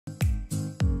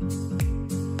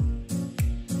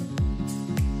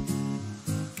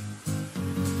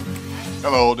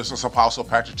Hello, this is Apostle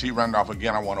Patrick T. Randolph.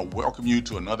 Again, I want to welcome you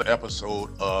to another episode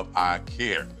of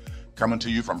iCare, coming to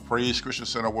you from Praise Christian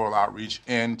Center World Outreach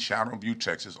in Channelview,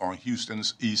 Texas, on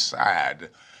Houston's east side.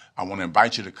 I want to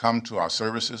invite you to come to our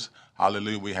services.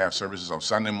 Hallelujah. We have services on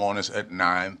Sunday mornings at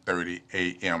 9:30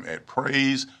 a.m. at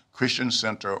Praise Christian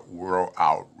Center World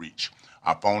Outreach.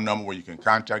 Our phone number where you can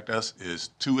contact us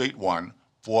is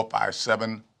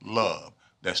 281-457-LOVE.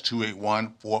 That's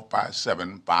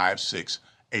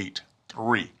 281-457-5683.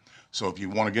 So if you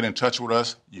want to get in touch with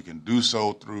us, you can do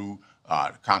so through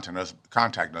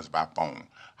contacting us by phone.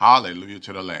 Hallelujah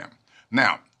to the Lamb.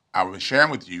 Now, I was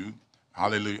sharing with you,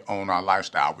 hallelujah, on our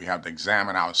lifestyle. We have to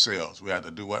examine ourselves. We have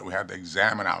to do what? We have to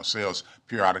examine ourselves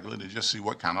periodically to just see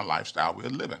what kind of lifestyle we're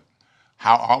living.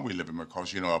 How are we living?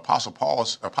 Because,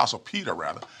 Apostle Peter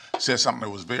said something that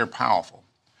was very powerful.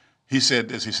 He said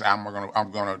this, he said, I'm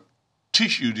going to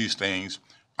teach you these things.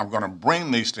 I'm going to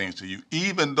bring these things to you,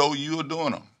 even though you're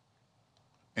doing them.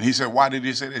 And he said, why did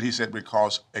he say that? He said,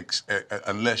 because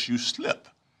unless you slip,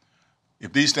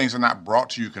 if these things are not brought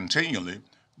to you continually,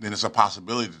 then it's a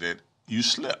possibility that you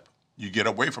slip. You get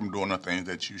away from doing the things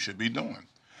that you should be doing.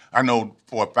 I know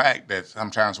for a fact that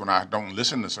sometimes when I don't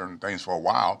listen to certain things for a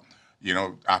while,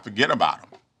 I forget about them.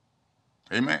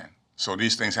 Amen. So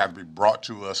these things have to be brought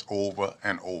to us over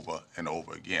and over and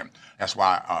over again. That's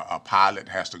why a pilot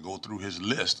has to go through his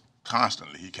list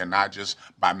constantly. He cannot just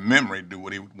by memory do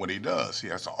what he does. He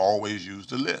has to always use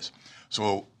the list.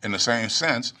 So in the same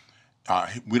sense,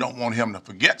 we don't want him to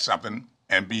forget something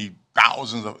and be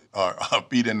thousands of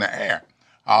feet in the air.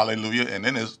 Hallelujah. And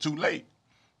then it's too late.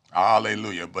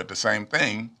 Hallelujah. But the same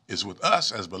thing is with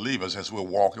us as believers as we're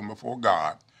walking before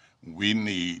God. We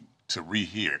need to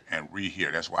rehear and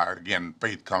rehear. That's why, again,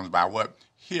 faith comes by what?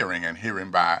 Hearing, and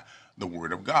hearing by the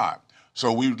word of God.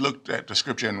 So we looked at the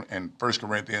scripture in 1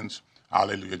 Corinthians,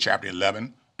 hallelujah, chapter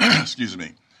 11, excuse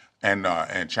me, and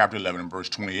chapter 11 and verse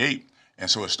 28. And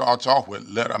so it starts off with,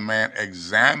 let a man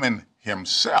examine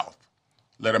himself.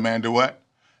 Let a man do what?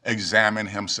 Examine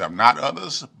himself. Not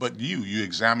others, but you. You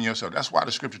examine yourself. That's why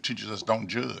the scripture teaches us don't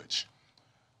judge.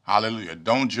 Hallelujah.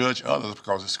 Don't judge others,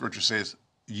 because the scripture says,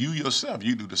 you yourself,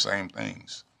 you do the same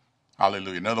things.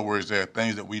 Hallelujah. In other words, there are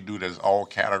things that we do that is all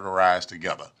categorized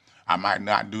together. I might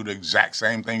not do the exact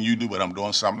same thing you do, but I'm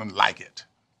doing something like it.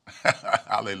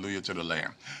 Hallelujah to the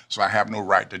Lamb. So I have no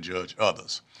right to judge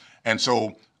others. And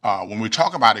so when we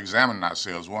talk about examining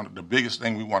ourselves, one of the biggest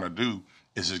thing we want to do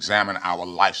is examine our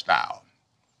lifestyle.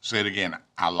 Say it again,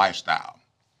 our lifestyle.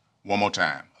 One more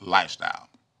time, lifestyle.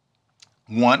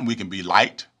 One, we can be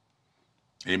light.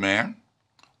 Amen.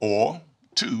 Or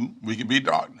two, we can be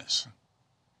darkness.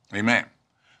 Amen.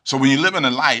 So when you live in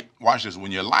the light, watch this, when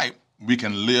you're light, we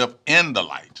can live in the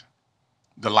light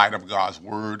of God's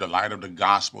word, the light of the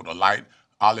gospel, the light,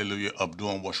 hallelujah, of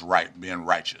doing what's right, being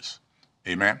righteous.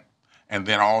 Amen. And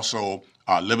then also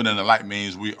living in the light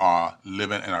means we are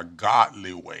living in a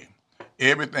godly way.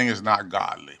 Everything is not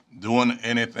godly. Doing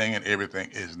anything and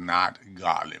everything is not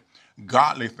godly.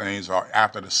 Godly things are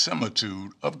after the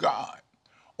similitude of God.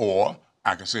 Or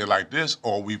I can say it like this,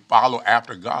 or we follow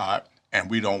after God and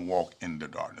we don't walk in the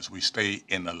darkness. We stay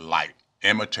in the light,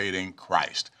 imitating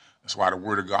Christ. That's why the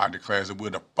word of God declares that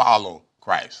we're to follow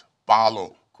Christ.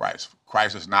 Follow Christ.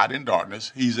 Christ is not in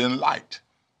darkness. He's in light.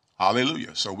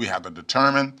 Hallelujah. So we have to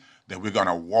determine that we're going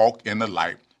to walk in the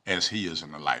light as he is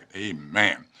in the light.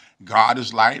 Amen. God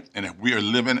is light, and if we are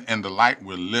living in the light,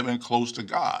 we're living close to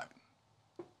God.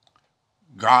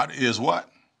 God is what?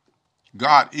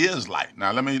 God is light.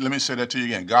 Now, let me say that to you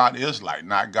again. God is light,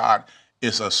 not God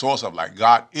is a source of light.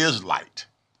 God is light.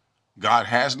 God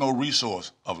has no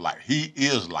resource of light. He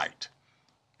is light.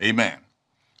 Amen.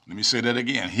 Let me say that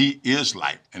again. He is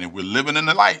light. And if we're living in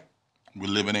the light, we're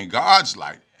living in God's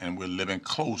light, and we're living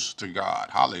close to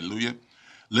God. Hallelujah.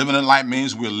 Living in light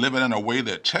means we're living in a way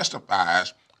that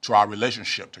testifies to our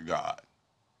relationship to God.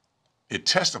 It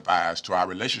testifies to our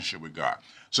relationship with God.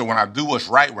 So when I do what's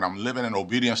right, when I'm living in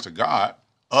obedience to God,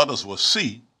 others will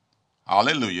see,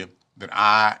 hallelujah, that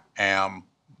I am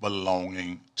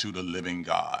belonging to the living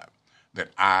God,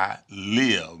 that I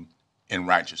live in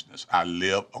righteousness. I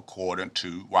live according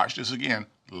to, watch this again,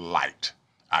 light.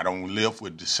 I don't live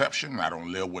with deception. I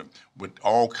don't live with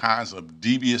all kinds of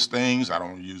devious things. I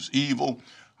don't use evil.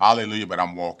 Hallelujah, but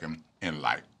I'm walking in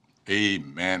light.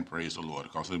 Amen. Praise the Lord.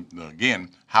 Because, again,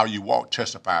 how you walk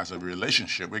testifies of a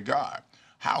relationship with God.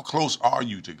 How close are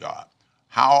you to God?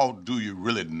 How do you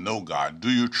really know God? Do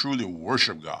you truly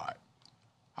worship God?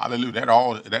 Hallelujah.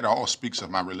 That all speaks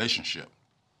of my relationship.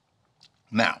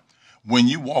 Now, when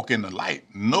you walk in the light,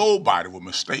 nobody will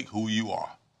mistake who you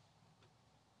are.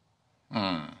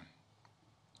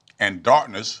 And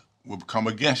darkness will come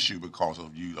against you because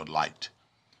of you, the light,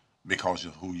 because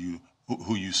of who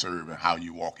you serve and how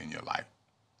you walk in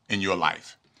your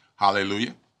life.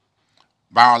 Hallelujah.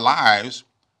 By our lives,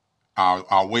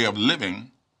 our way of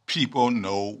living, people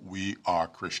know we are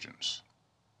Christians.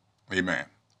 Amen.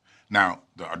 Now,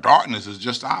 the darkness is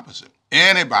just the opposite.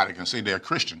 Anybody can say they're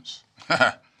Christians.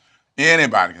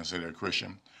 Anybody can say they're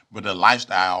Christian, but the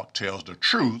lifestyle tells the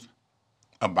truth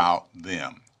about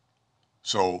them.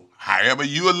 So however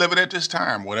you are living at this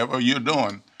time, whatever you're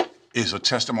doing is a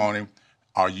testimony.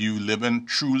 Are you living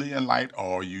truly in light,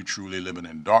 or are you truly living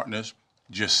in darkness?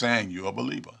 Just saying you're a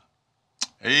believer.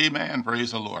 Amen.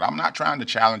 Praise the Lord. I'm not trying to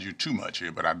challenge you too much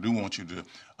here, but I do want you to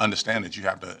understand that you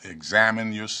have to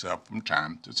examine yourself from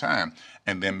time to time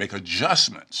and then make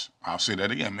adjustments. I'll say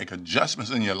that again. Make adjustments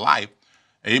in your life,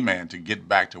 amen, to get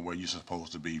back to where you're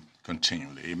supposed to be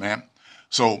continually. Amen.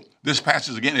 So this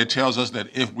passage, again, it tells us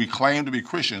that if we claim to be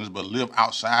Christians but live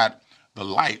outside the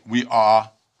light, we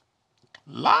are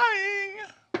lying.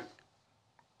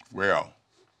 Well,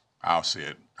 I'll say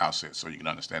it so you can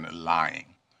understand it. Lying.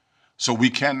 So we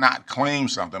cannot claim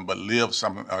something but live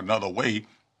something another way.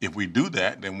 If we do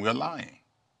that, then we're lying.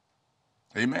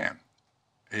 Amen.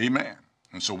 Amen.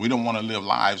 And so we don't want to live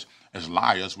lives as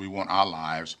liars. We want our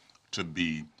lives to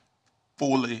be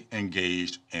fully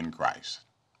engaged in Christ.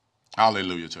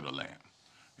 Hallelujah to the Lamb.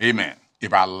 Amen.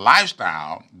 If our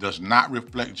lifestyle does not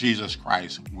reflect Jesus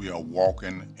Christ, we are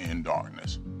walking in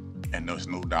darkness. And there's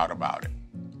no doubt about it.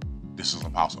 This is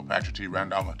Apostle Patrick T.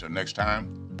 Randolph. Until next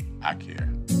time, I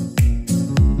care.